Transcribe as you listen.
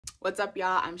What's up,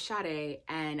 y'all? I'm Sade,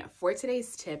 and for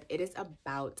today's tip, it is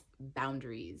about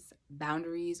boundaries.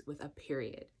 Boundaries with a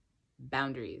period.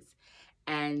 Boundaries.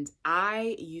 And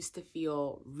I used to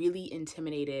feel really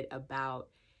intimidated about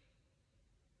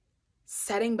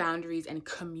setting boundaries and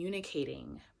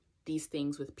communicating these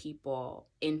things with people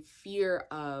in fear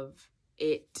of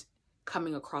it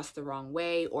coming across the wrong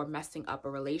way or messing up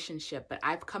a relationship. But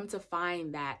I've come to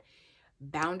find that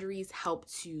boundaries help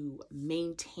to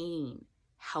maintain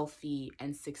healthy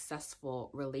and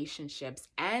successful relationships,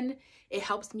 and it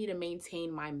helps me to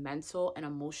maintain my mental and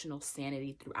emotional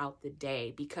sanity throughout the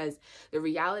day, because the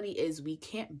reality is we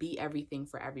can't be everything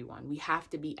for everyone. We have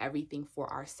to be everything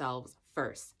for ourselves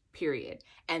first, period,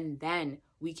 and then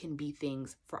we can be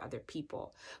things for other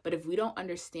people. But if we don't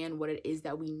understand what it is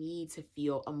that we need to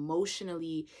feel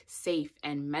emotionally safe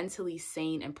and mentally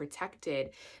sane and protected,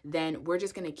 then we're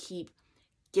just going to keep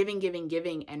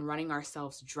giving, and running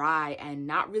ourselves dry and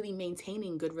not really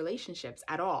maintaining good relationships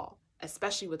at all,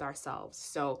 especially with ourselves.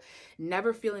 So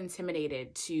never feel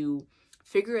intimidated to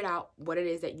figure it out what it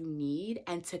is that you need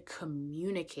and to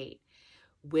communicate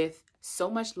with so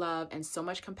much love and so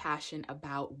much compassion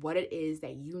about what it is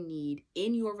that you need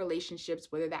in your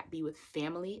relationships, whether that be with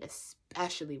family,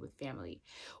 especially with family,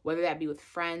 whether that be with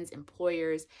friends,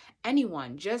 employers,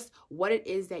 anyone, just what it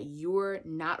is that you're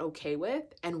not okay with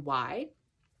and why,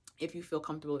 if you feel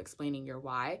comfortable explaining your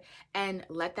why, and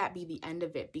let that be the end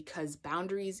of it, because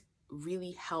boundaries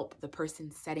really help the person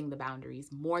setting the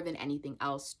boundaries more than anything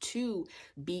else to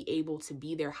be able to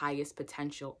be their highest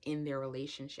potential in their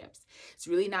relationships. It's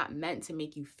really not meant to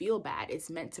make you feel bad.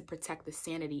 It's meant to protect the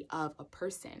sanity of a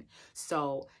person.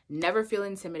 So never feel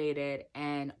intimidated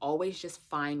and always just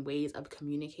find ways of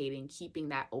communicating, keeping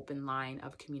that open line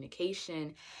of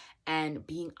communication and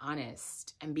being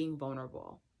honest and being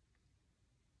vulnerable.